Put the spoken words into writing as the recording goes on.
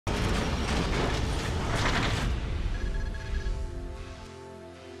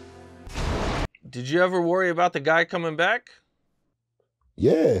Did you ever worry about the guy coming back?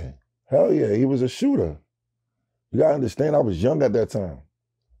 Yeah, hell yeah, he was a shooter. You gotta understand, I was young at that time.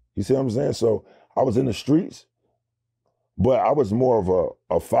 You see what I'm saying? So I was in the streets, but I was more of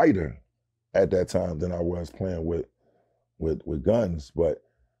a fighter at that time than I was playing with guns. But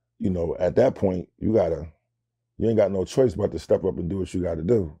you know, at that point, you ain't got no choice but to step up and do what you got to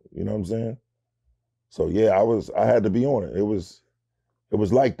do. You know what I'm saying? So yeah, I had to be on it. It was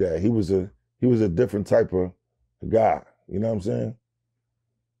like that. He was a different type of guy. You know what I'm saying?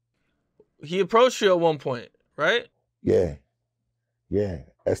 He approached you at one point, right? Yeah, yeah.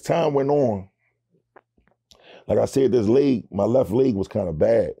 As time went on, like I said, my left leg was kind of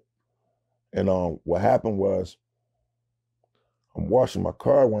bad. And what happened was, I'm washing my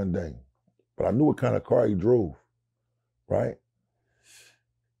car one day, but I knew what kind of car he drove, right?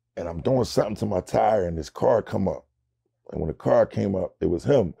 And I'm doing something to my tire and this car come up. And when the car came up, it was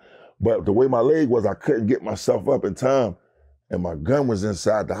him. But the way my leg was, I couldn't get myself up in time. And my gun was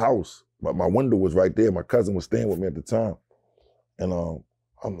inside the house. But my window was right there. My cousin was staying with me at the time. And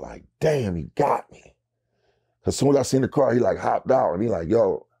I'm like, damn, he got me. As soon as I seen the car, he like hopped out and he like,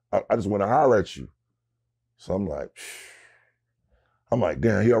 yo, I just want to holler at you. So I'm like,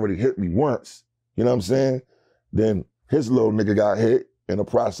 damn, he already hit me once. You know what I'm saying? Then his little nigga got hit in the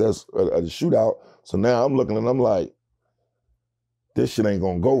process of the shootout. So now I'm looking and I'm like, this shit ain't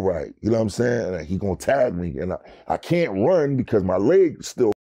gonna go right. You know what I'm saying? And he gonna tag me. And I can't run because my leg's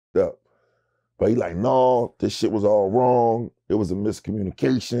still up. But he like, no, this shit was all wrong. It was a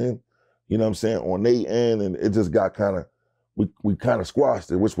miscommunication. You know what I'm saying? On their end. And it just got kind of, we kind of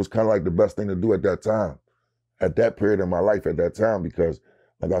squashed it, which was kind of like the best thing to do at that time. At that period in my life at that time, because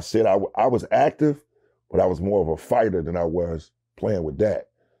like I said, I was active, but I was more of a fighter than I was playing with that.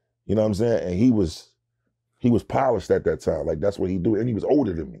 You know what I'm saying? And he was polished at that time. Like that's what he do. And he was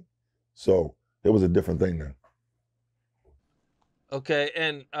older than me. So it was a different thing then. Okay.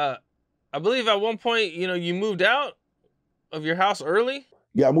 And I believe at one point, you moved out of your house early?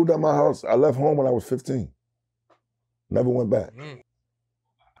 Yeah, I moved out of my house. I left home when I was 15. Never went back.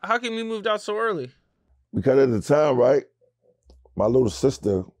 How come you moved out so early? Because at the time, right, my little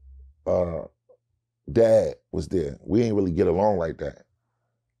sister, dad was there. We ain't really get along like that.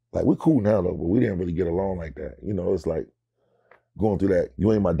 Like, we cool now, though, but we didn't really get along like that. You know, it's like going through that,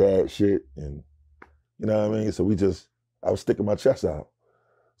 you ain't my dad shit, and you know what I mean? So I was sticking my chest out.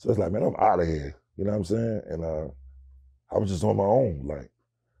 So it's like, man, I'm out of here. You know what I'm saying? And I was just on my own. Like,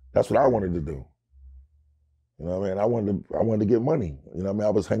 that's what I wanted to do. You know what I mean? I wanted to get money. You know what I mean?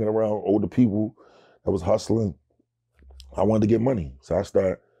 I was hanging around older people that was hustling. I wanted to get money. So I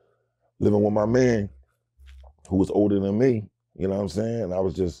started living with my man who was older than me. You know what I'm saying? And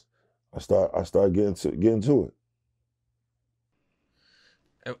I started getting to it.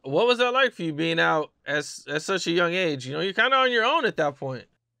 And what was that like for you being out at such a young age? You're kind of on your own at that point.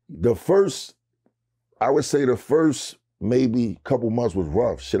 I would say the first maybe couple months was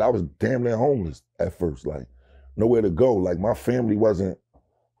rough. Shit, I was damn near homeless at first, like nowhere to go. Like my family wasn't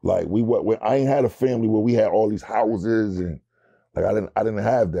like I ain't had a family where we had all these houses and like I didn't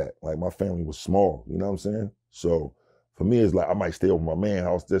have that. Like my family was small, you know what I'm saying? So for me, it's like I might stay over my man's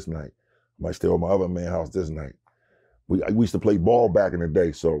house this night. I might stay over my other man's house this night. We used to play ball back in the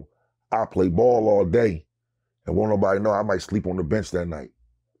day, so I play ball all day and won't nobody know I might sleep on the bench that night.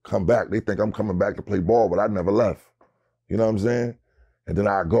 Come back, they think I'm coming back to play ball, but I never left. You know what I'm saying? And then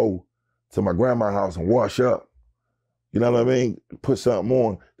I go to my grandma's house and wash up. You know what I mean? Put something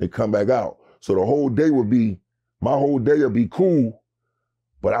on, then come back out. So my whole day would be cool,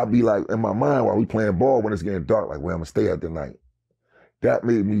 but I'd be like, in my mind while we playing ball when it's getting dark, like, where I'm gonna stay at the night. That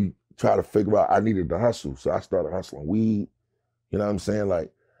made me try to figure out I needed to hustle. So I started hustling weed. You know what I'm saying?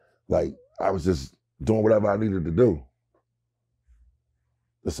 Like I was just doing whatever I needed to do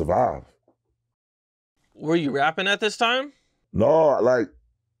to survive. Were you rapping at this time? No, like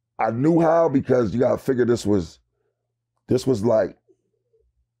I knew how, because you gotta figure this was like,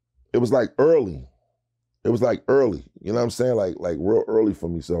 it was like early. It was like early, you know what I'm saying? Like real early for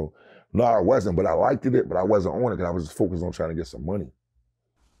me. So no, I wasn't, but I liked it, but I wasn't on it because I was just focused on trying to get some money.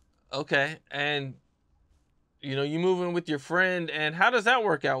 Okay, and you move in with your friend, and how does that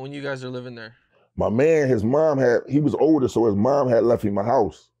work out when you guys are living there? My man, he was older, so his mom had left him my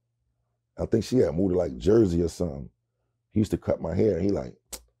house. I think she had moved to like Jersey or something. He used to cut my hair. He like,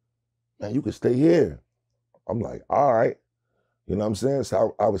 man, you can stay here. I'm like, all right. You know what I'm saying?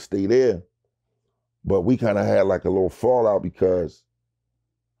 So I would stay there. But we kind of had like a little fallout because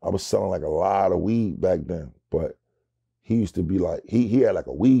I was selling like a lot of weed back then. But he used to be like, he had like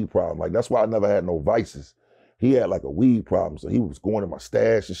a weed problem. Like, that's why I never had no vices. he had like a weed problem, so he was going to my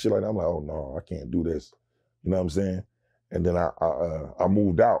stash and shit like that. I'm like, oh no, I can't do this. You know what I'm saying? And then I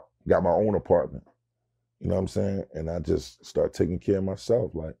moved out, got my own apartment. You know what I'm saying? And I just started taking care of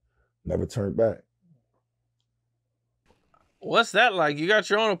myself, like never turned back. What's that like? You got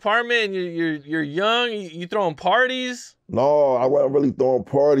your own apartment and you're young. You throwing parties? No, I wasn't really throwing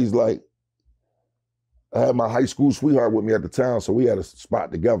parties. Like I had my high school sweetheart with me at the time, so we had a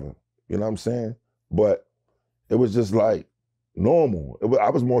spot together. You know what I'm saying? But it was just like normal. I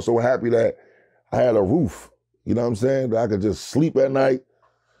was more so happy that I had a roof. You know what I'm saying? That I could just sleep at night.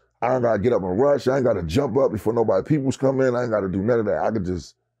 I ain't gotta get up and rush. I ain't gotta jump up before nobody people's come in. I ain't gotta do none of that. I could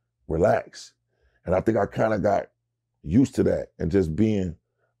just relax. And I think I kind of got used to that and just being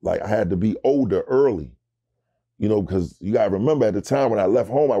like I had to be older early. You know, because you gotta remember at the time when I left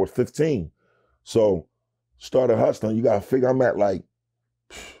home, I was 15. So started hustling, you gotta figure I'm at like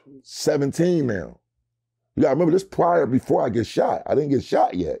 17 now. You gotta remember this prior before I get shot. I didn't get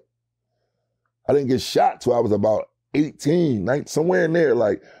shot yet. I didn't get shot till I was about 18, 19, somewhere in there,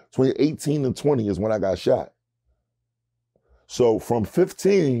 like between 18 and 20 is when I got shot. So from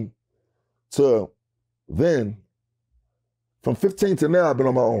 15 to then, from 15 to now, I've been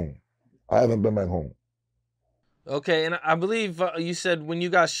on my own. I haven't been back home. Okay, and I believe you said when you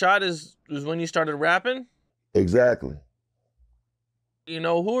got shot was when you started rapping? Exactly. You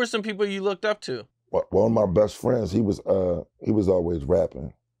know, who are some people you looked up to? One of my best friends, he was always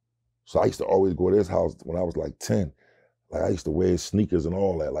rapping. So I used to always go to his house when I was like 10. Like I used to wear his sneakers and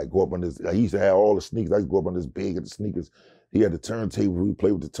all that. Like go up on this, he used to have all the sneakers. I used to go up on this big of the sneakers. He had the turntable, we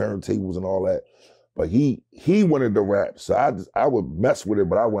played with the turntables and all that. But he wanted to rap. So I would mess with it,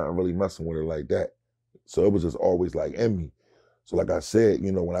 but I wasn't really messing with it like that. So it was just always like in me. So like I said,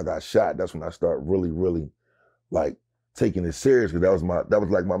 you know, when I got shot, that's when I started really, really like taking it serious because that was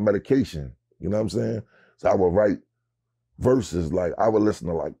like my medication. You know what I'm saying? So I would write verses, like I would listen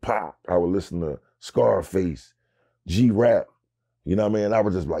to like Pop, I would listen to Scarface, G-Rap, you know what I mean? I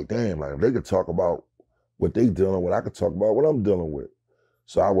was just like, damn, like if they could talk about what they dealing with, I could talk about what I'm dealing with.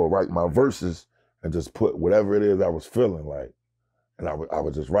 So I would write my verses and just put whatever it is I was feeling like, and I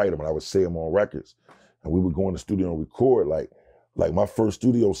would just write them and I would say them on records. And we would go in the studio and record like my first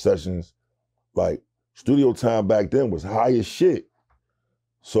studio sessions, like studio time back then was high as shit.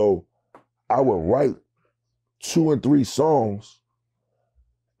 So I would write 2 and 3 songs,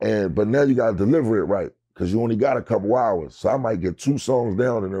 but now you gotta deliver it right because you only got a couple hours. So I might get 2 songs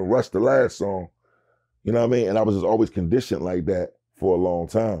down and then rush the last song. You know what I mean? And I was just always conditioned like that for a long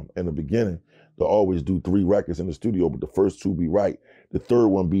time in the beginning to always do 3 records in the studio, but the first 2 be right. The third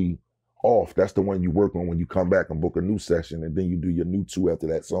one be off. That's the one you work on when you come back and book a new session, and then you do your new 2 after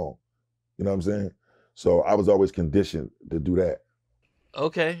that song. You know what I'm saying? So I was always conditioned to do that.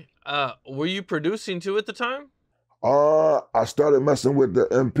 Okay. Were you producing too at the time? I started messing with the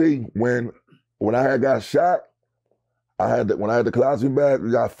MP when I had got shot. When I had the Cosby bag,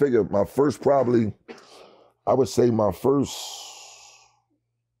 I figured my first probably, I would say my first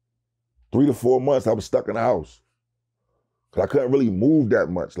 3 to 4 months I was stuck in the house. Cause I couldn't really move that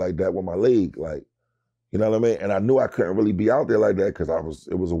much like that with my leg, like, you know what I mean? And I knew I couldn't really be out there like that because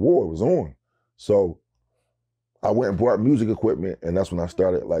it was a war, it was on. So I went and bought music equipment, and that's when I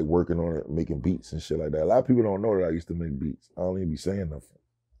started like working on it, making beats and shit like that. A lot of people don't know that I used to make beats. I don't even be saying nothing.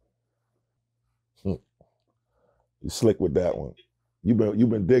 You slick with that one. You've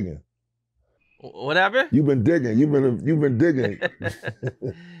been digging. Whatever. You've been digging. You've been digging.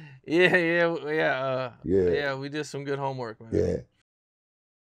 Yeah. We did some good homework, man. Yeah.